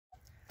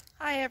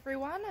Hi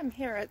everyone, I'm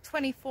here at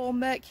 24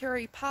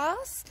 Mercury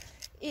Pass.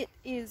 It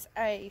is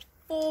a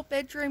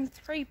 4-bedroom,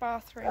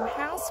 3-bathroom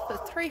house for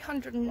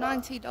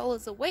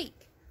 $390 a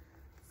week.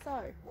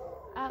 So,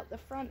 out the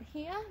front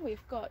here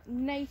we've got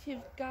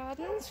native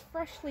gardens,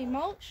 freshly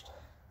mulched,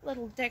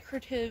 little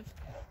decorative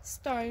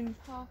stone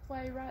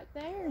pathway right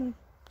there and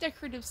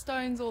decorative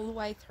stones all the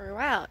way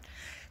throughout.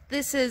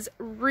 This is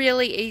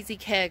really easy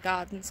care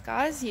gardens,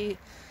 guys. You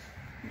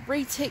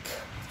retick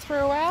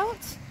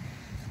throughout.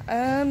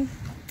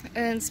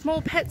 And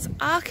small pets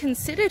are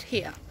considered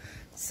here.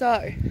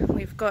 So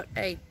we've got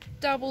a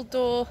double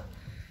door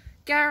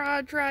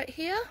garage right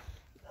here.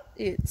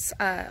 It's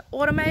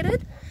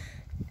automated,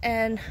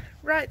 and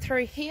right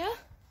through here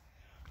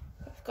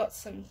we've got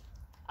some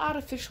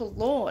artificial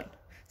lawn.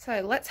 So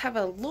let's have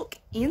a look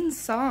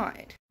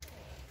inside.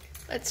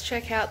 Let's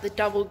check out the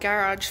double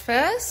garage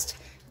first.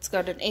 It's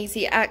got an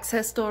easy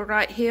access door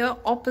right here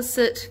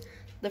opposite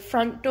the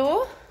front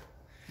door.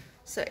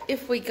 So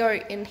if we go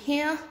in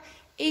here,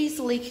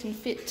 easily can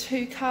fit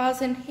 2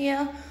 cars in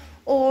here,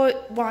 or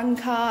 1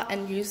 car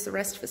and use the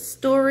rest for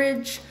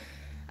storage.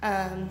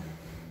 As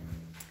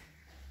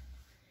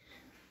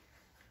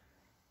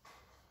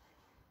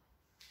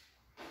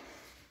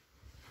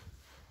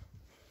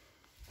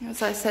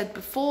I said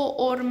before,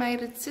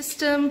 automated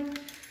system.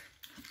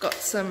 Got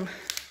some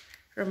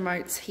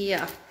remotes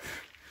here.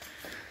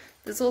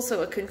 There's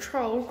also a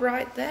control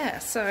right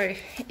there, so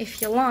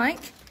if you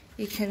like,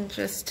 you can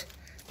just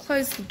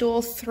close the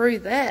door through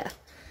there.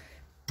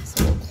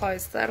 So we'll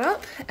close that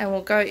up and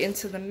we'll go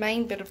into the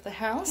main bit of the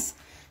house.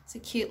 It's a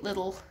cute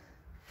little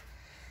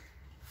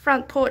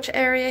front porch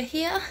area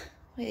here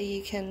where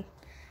you can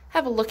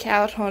have a look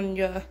out on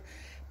your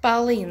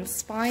Bali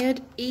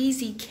inspired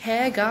easy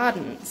care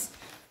gardens.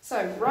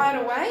 So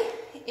right away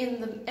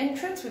in the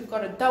entrance we've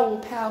got a double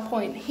power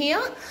point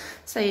here,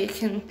 so you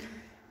can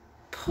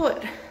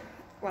put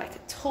like a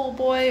tall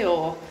boy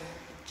or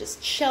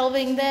just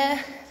shelving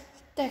there,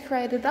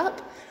 decorated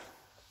up.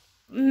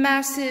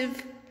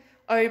 Massive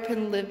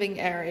open living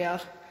area,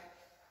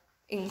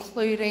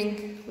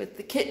 including with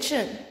the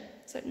kitchen.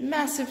 So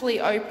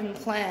massively open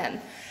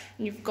plan.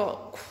 And you've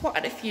got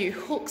quite a few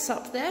hooks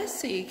up there,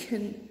 so you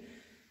can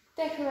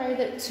decorate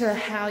it to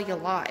how you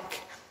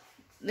like.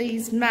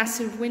 These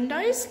massive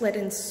windows let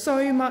in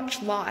so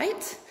much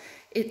light,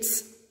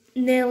 it's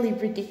nearly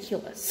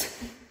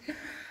ridiculous.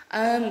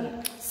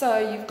 So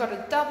you've got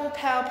a double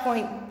power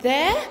point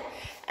there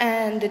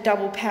and a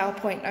double power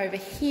point over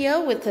here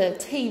with a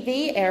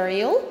TV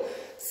aerial.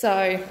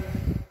 So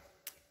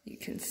you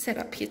can set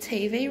up your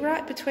TV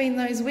right between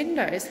those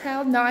windows.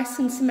 How nice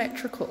and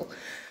symmetrical.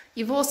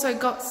 You've also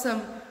got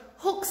some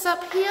hooks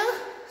up here,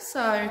 so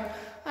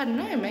I don't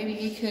know, maybe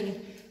you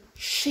can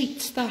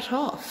sheet that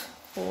off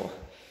for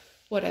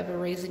whatever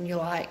reason you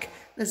like.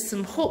 There's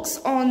some hooks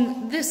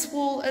on this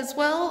wall as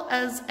well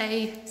as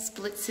a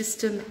split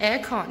system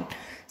aircon.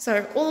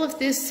 So all of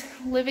this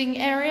living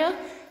area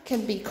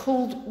can be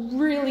cooled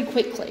really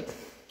quickly.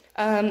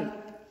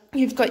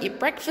 You've got your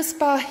breakfast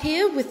bar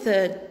here with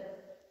a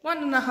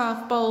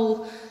 1.5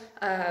 bowl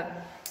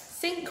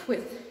sink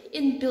with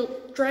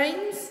inbuilt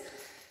drains,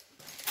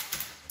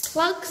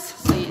 plugs,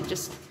 so you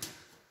just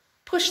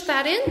push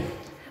that in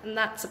and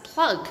that's a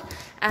plug.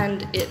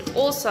 And it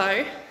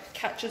also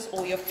catches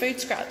all your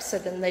food scraps, so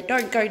then they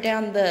don't go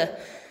down the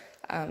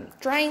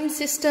drain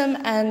system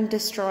and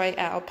destroy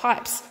our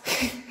pipes.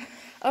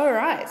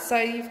 Alright, so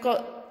you've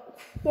got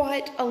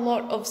quite a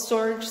lot of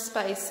storage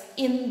space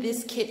in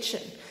this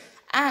kitchen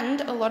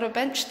and a lot of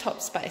benchtop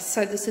space,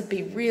 so this would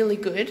be really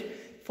good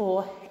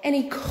for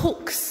any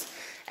cooks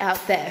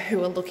out there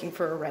who are looking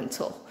for a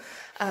rental.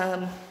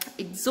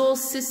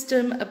 Exhaust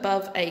system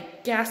above a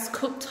gas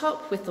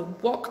cooktop with a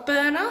wok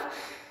burner,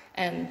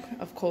 and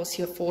of course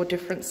your 4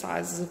 different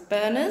sizes of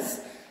burners.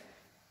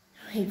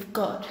 You've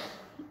got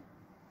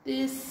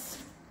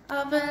this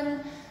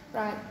oven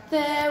right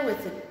there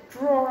with a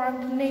drawer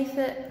underneath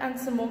it and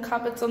some more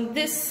cupboards on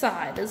this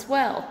side as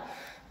well.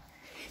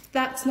 If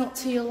that's not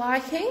to your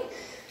liking,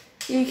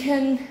 you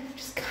can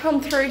just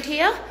come through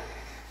here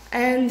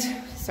and,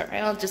 sorry,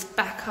 I'll just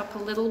back up a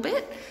little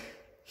bit.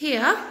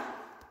 Here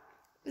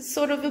is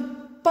sort of a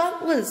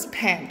butler's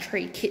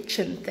pantry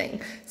kitchen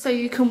thing. So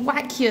you can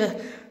whack your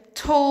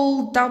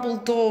tall double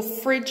door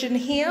fridge in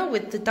here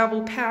with the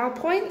double power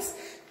points.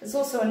 There's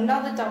also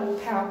another double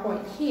power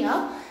point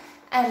here,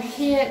 and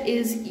here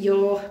is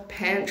your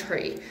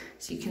pantry.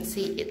 So you can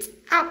see it's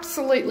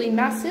absolutely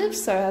massive.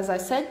 So as I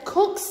said,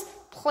 cooks,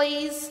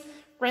 please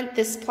rent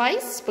this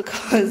place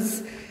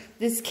because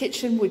this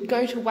kitchen would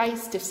go to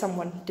waste if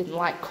someone didn't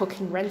like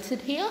cooking rented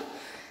here.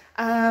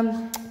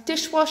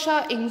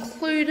 Dishwasher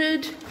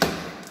included.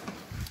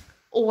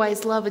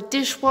 Always love a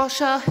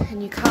dishwasher,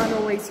 and you can't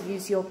always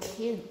use your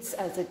kids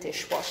as a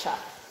dishwasher.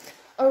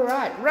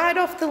 Alright, right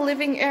off the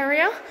living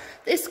area,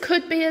 this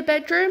could be a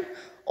bedroom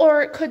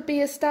or it could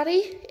be a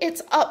study.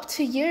 It's up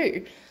to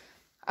you.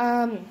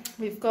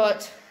 We've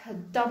got a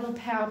double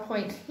power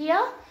point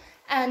here,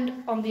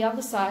 and on the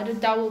other side a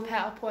double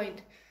power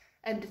point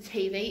and a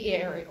TV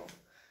aerial.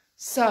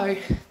 So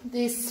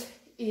this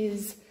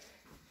is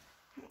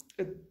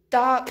a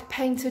dark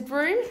painted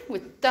room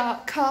with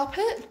dark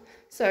carpet.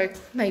 So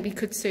maybe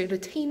could suit a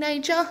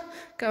teenager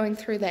going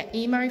through their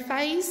emo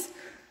phase.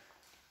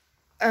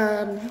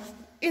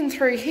 In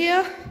through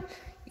here,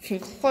 you can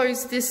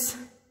close this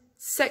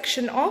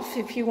section off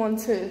if you want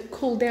to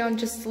cool down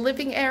just the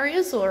living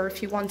areas, or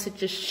if you want to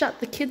just shut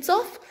the kids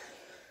off.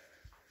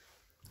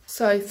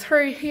 So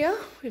through here,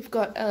 we've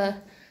got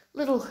a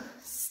little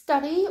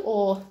study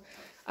or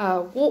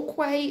a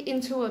walkway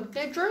into a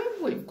bedroom.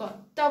 We've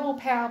got double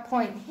power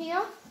point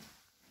here.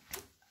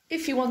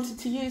 If you wanted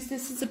to use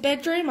this as a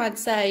bedroom, I'd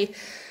say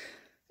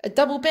a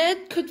double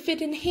bed could fit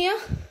in here.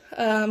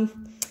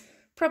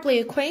 Probably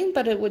a queen,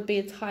 but it would be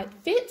a tight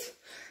fit.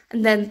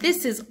 And then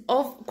this is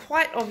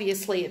quite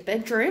obviously a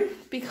bedroom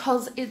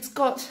because it's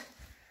got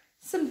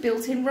some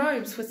built-in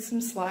robes with some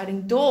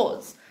sliding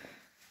doors.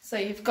 So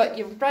you've got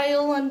your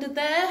rail under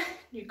there,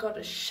 you've got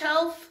a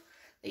shelf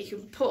that you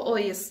can put all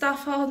your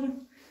stuff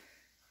on.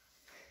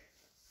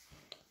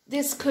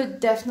 This could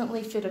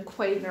definitely fit a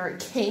queen or a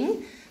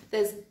king.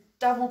 There's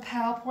double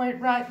power point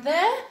right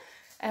there,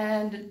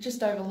 and it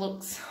just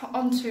overlooks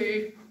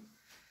onto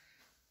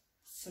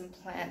some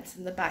plants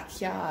in the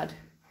backyard.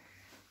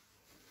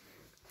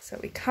 So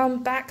we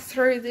come back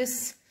through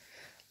this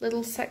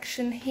little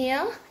section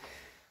here,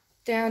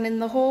 down in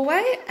the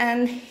hallway,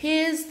 and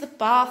here's the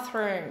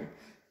bathroom.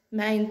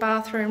 Main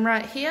bathroom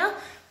right here.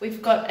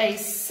 We've got a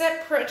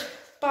separate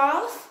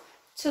bath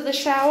to the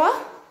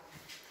shower.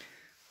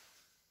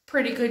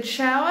 Pretty good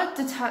shower,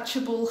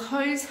 detachable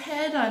hose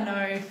head. I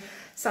know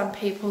some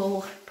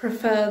people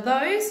prefer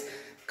those.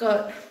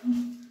 Got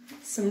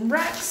some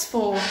racks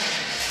for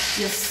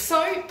your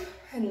soap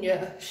and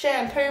your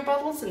shampoo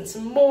bottles and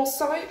some more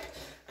soap,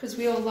 because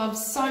we all love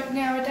soap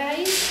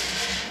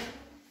nowadays.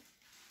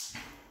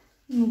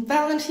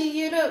 Vanity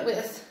unit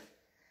with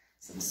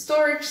some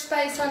storage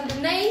space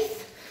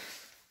underneath.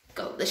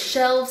 Got the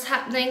shelves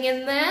happening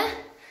in there.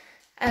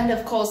 And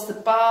of course the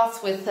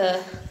bath with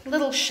a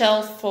little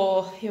shelf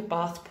for your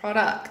bath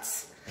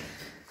products.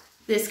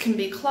 This can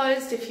be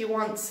closed if you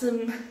want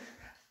some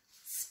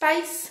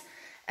space.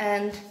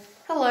 And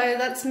hello,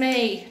 that's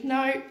me.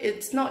 No,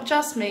 it's not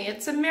just me,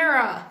 it's a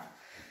mirror.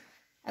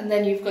 And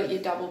then you've got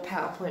your double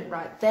power point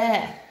right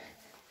there.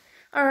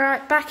 All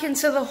right, back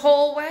into the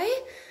hallway.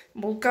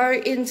 We'll go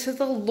into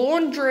the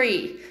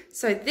laundry.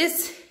 So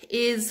this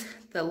is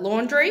the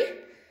laundry.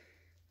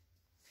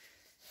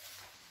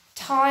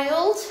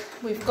 Tiled.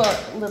 We've got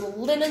a little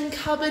linen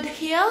cupboard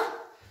here.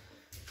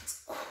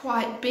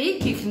 Quite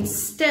big, you can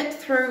step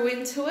through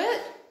into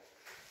it,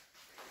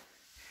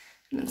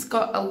 and it's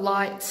got a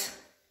light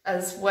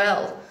as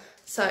well,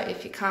 so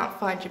if you can't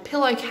find your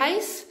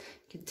pillowcase,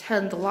 you can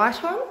turn the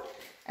light on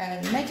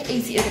and make it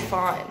easier to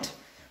find.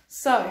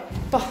 So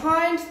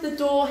behind the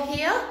door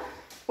here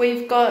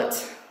we've got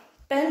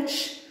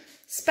bench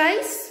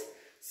space,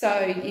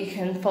 so you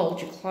can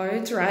fold your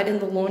clothes right in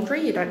the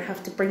laundry. You don't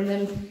have to bring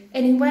them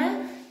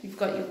anywhere. You've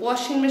got your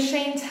washing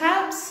machine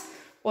tabs.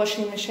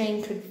 Washing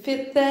machine could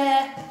fit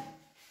there,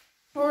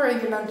 or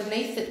even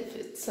underneath it if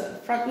it's a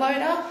front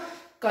loader.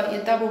 Got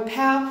your double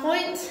power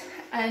point,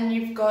 and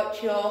you've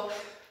got your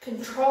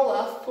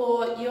controller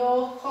for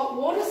your hot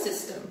water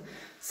system.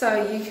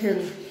 So you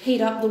can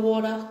heat up the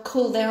water,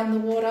 cool down the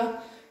water,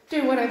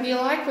 do whatever you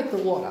like with the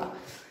water.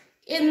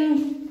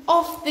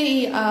 Off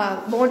the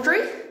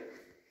laundry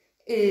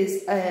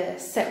is a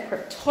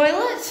separate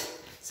toilet,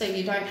 so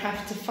you don't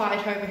have to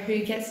fight over who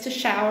gets to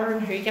shower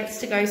and who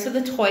gets to go to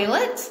the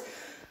toilet.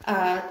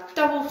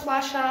 Double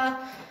flusher,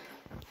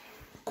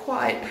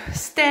 quite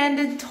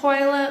standard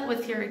toilet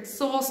with your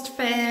exhaust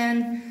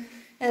fan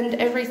and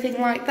everything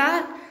like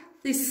that.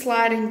 This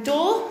sliding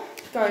door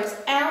goes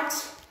out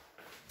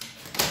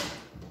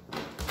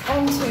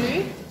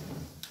onto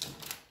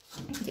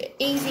your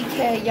easy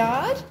care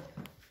yard.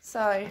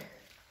 So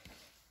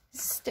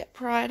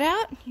step right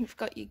out, you've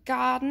got your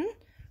garden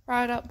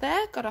right up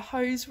there, got a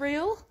hose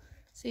reel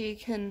so you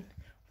can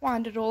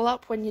wind it all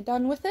up when you're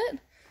done with it.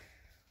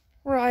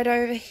 Right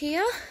over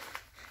here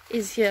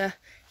is your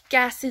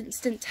gas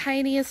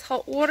instantaneous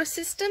hot water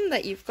system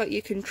that you've got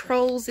your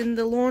controls in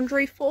the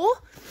laundry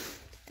for.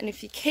 And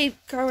if you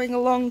keep going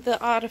along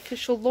the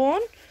artificial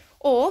lawn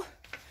or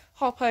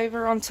hop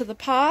over onto the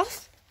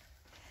path,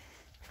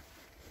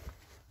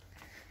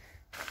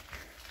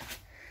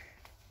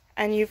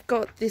 and you've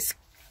got this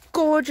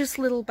gorgeous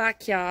little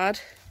backyard.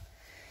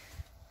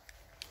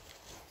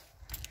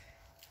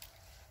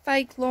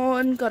 Fake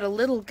lawn, got a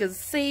little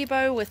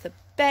gazebo with a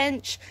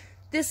bench.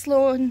 This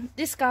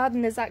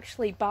garden is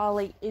actually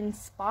Bali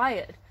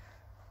inspired.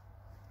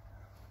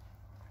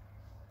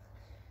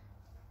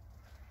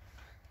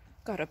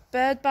 Got a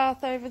bird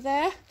bath over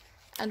there,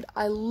 and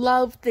I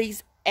love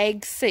these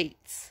egg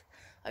seats.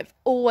 I've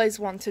always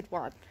wanted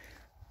one.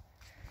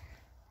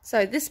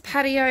 So this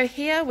patio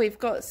here, we've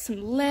got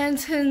some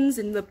lanterns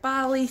in the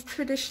Bali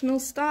traditional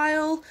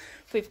style.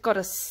 We've got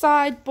a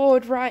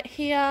sideboard right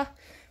here.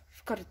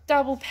 We've got a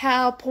double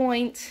power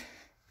point.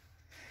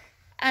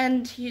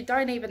 And you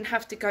don't even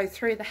have to go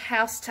through the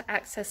house to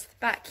access the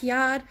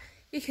backyard.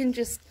 You can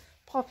just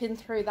pop in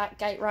through that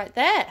gate right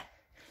there.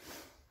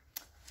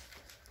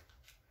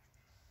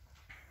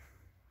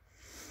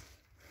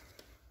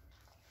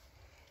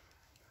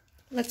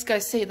 Let's go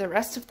see the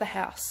rest of the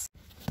house.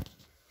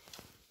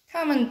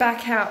 Coming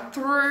back out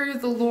through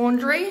the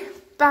laundry,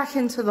 back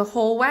into the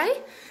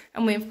hallway,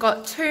 and we've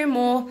got 2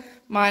 more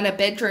minor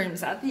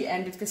bedrooms at the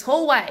end of this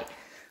hallway.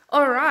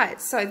 All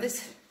right, so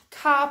this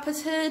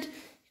carpeted,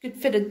 you could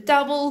fit a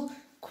double.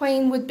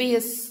 Queen would be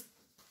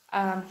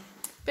a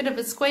bit of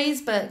a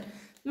squeeze, but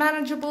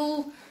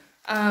manageable.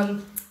 Got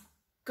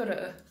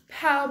a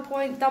power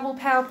point, double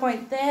power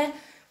point there.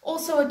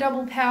 Also a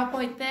double power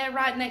point there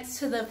right next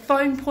to the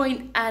phone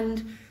point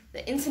and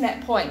the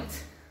internet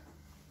point.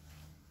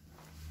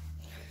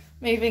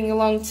 Moving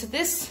along to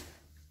this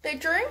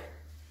bedroom.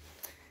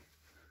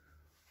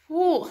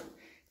 Ooh,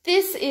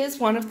 this is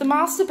one of the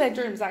master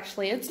bedrooms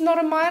actually. It's not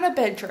a minor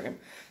bedroom.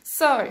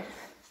 So,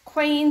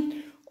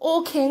 queen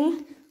or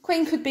king.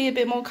 Queen could be a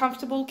bit more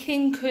comfortable.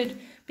 King could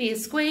be a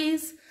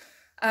squeeze.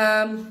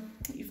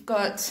 You've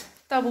got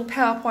double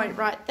power point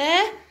right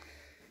there.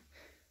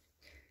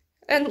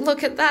 And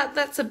look at that,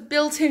 that's a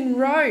built-in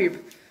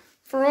robe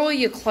for all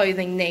your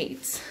clothing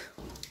needs.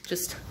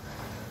 Just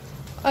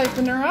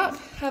open her up,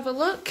 have a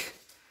look.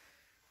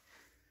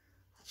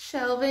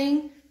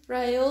 Shelving,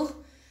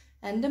 rail,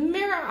 and a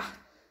mirror.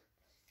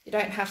 You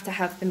don't have to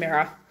have the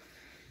mirror.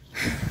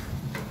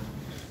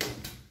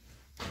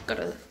 Got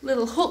a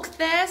little hook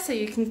there so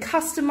you can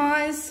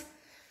customize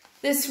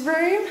this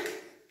room.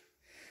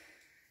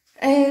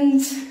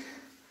 And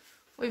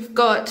we've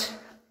got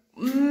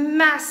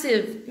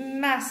massive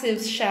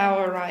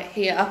shower right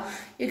here.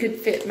 You could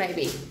fit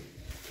maybe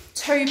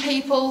 2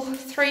 people,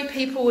 3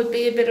 people would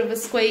be a bit of a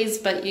squeeze,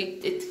 but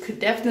it could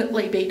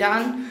definitely be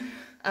done.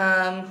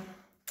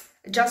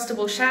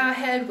 Adjustable shower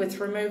head with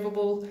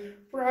removable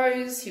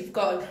rows. You've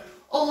got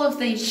all of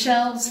these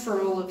shelves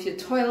for all of your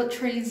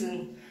toiletries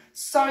and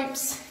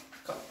soaps.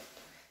 You've got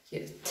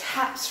your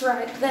taps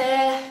right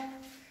there.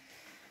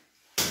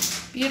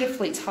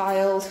 Beautifully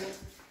tiled.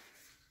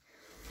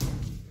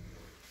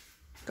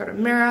 Got a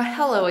mirror.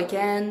 Hello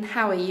again.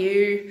 How are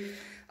you?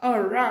 All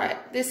right.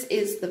 This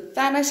is the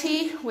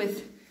vanity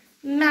with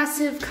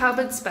massive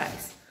cupboard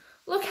space.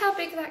 Look how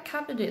big that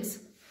cupboard is.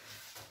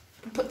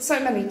 Put so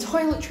many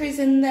toiletries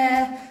in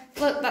there.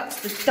 Look,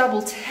 that's the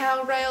double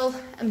towel rail.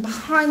 And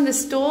behind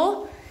this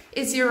door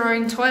is your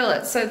own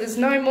toilet. So there's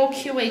no more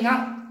queuing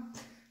up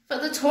for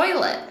the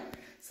toilet.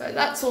 So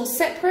that's all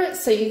separate.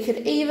 So you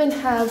could even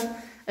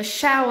have a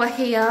shower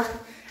here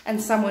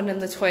and someone in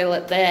the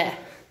toilet there.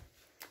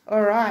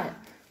 All right.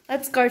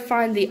 Let's go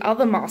find the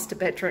other master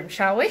bedroom,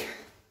 shall we?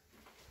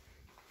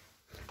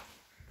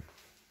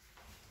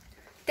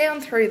 Down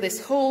through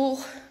this hall,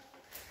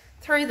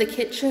 through the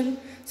kitchen.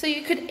 So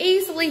you could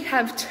easily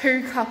have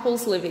 2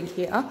 couples living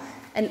here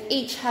and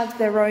each have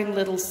their own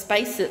little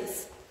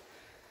spaces.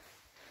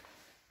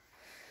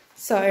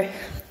 So,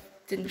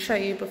 didn't show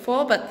you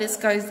before, but this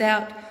goes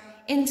out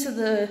into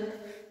the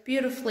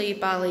beautifully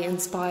Bali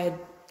inspired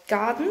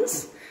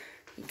gardens.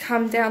 You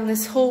come down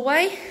this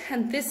hallway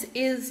and this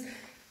is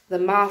the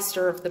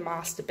master of the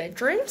master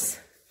bedrooms.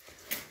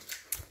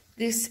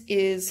 This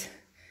is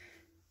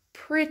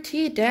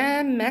pretty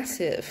damn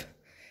massive.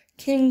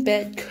 King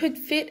bed could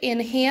fit in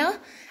here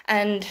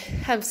and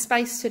have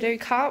space to do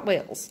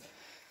cartwheels.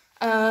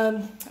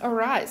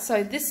 Alright,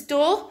 so this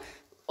door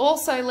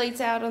also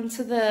leads out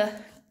onto the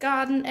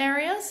garden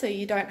area, so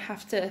you don't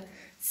have to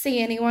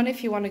see anyone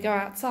if you want to go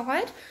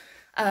outside.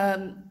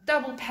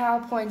 Double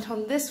power point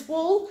on this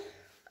wall.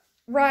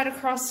 Right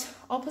across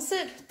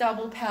opposite,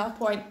 double power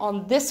point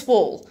on this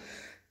wall.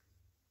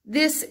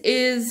 This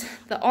is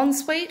the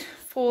ensuite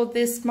for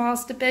this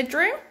master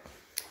bedroom.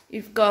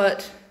 You've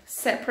got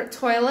separate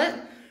toilet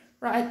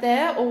right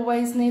there,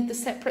 always need the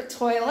separate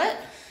toilet.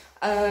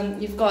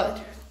 You've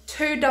got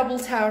 2 double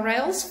towel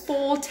rails,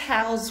 4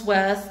 towels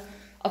worth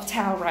of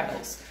towel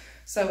rails.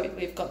 So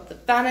we've got the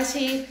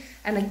vanity,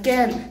 and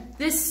again,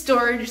 this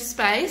storage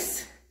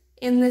space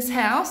in this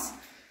house,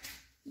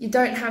 you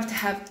don't have to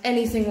have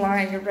anything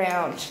lying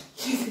around.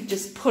 You could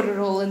just put it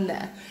all in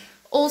there.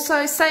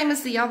 Also, same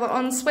as the other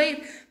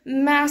ensuite,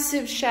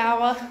 massive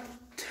shower.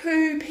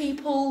 2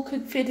 people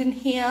could fit in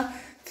here.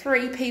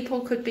 3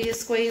 people could be a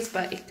squeeze,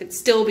 but it could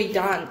still be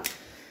done.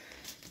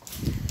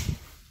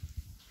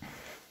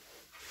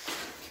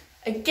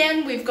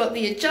 Again, we've got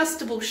the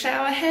adjustable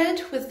shower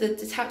head with the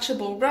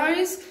detachable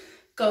rows.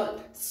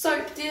 Got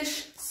soap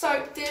dish,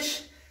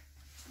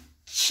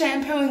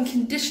 shampoo and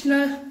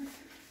conditioner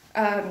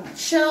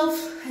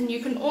shelf, and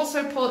you can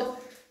also put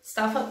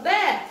stuff up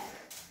there.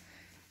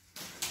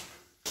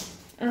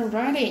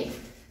 Alrighty.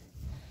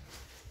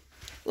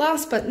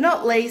 Last but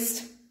not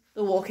least,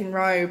 the walk-in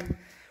robe,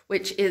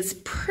 which is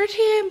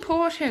pretty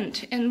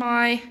important in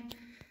my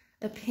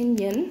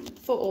opinion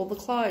for all the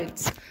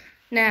clothes.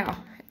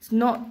 Now, it's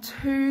not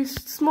too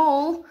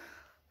small.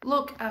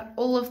 Look at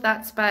all of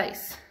that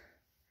space.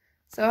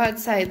 So I'd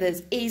say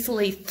there's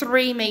easily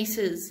 3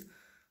 meters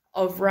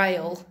of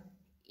rail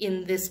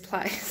in this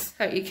place.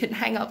 So you can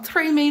hang up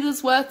 3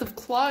 meters worth of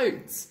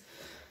clothes.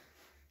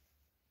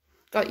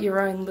 Got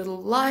your own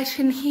little light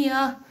in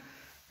here,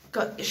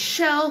 got your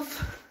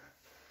shelf.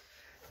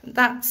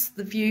 That's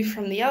the view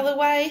from the other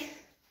way.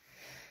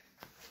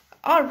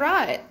 All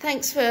right,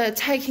 thanks for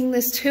taking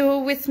this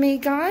tour with me,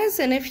 guys.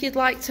 And if you'd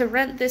like to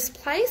rent this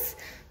place,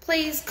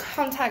 please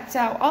contact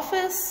our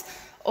office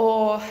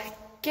or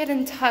get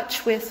in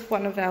touch with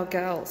one of our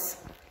girls.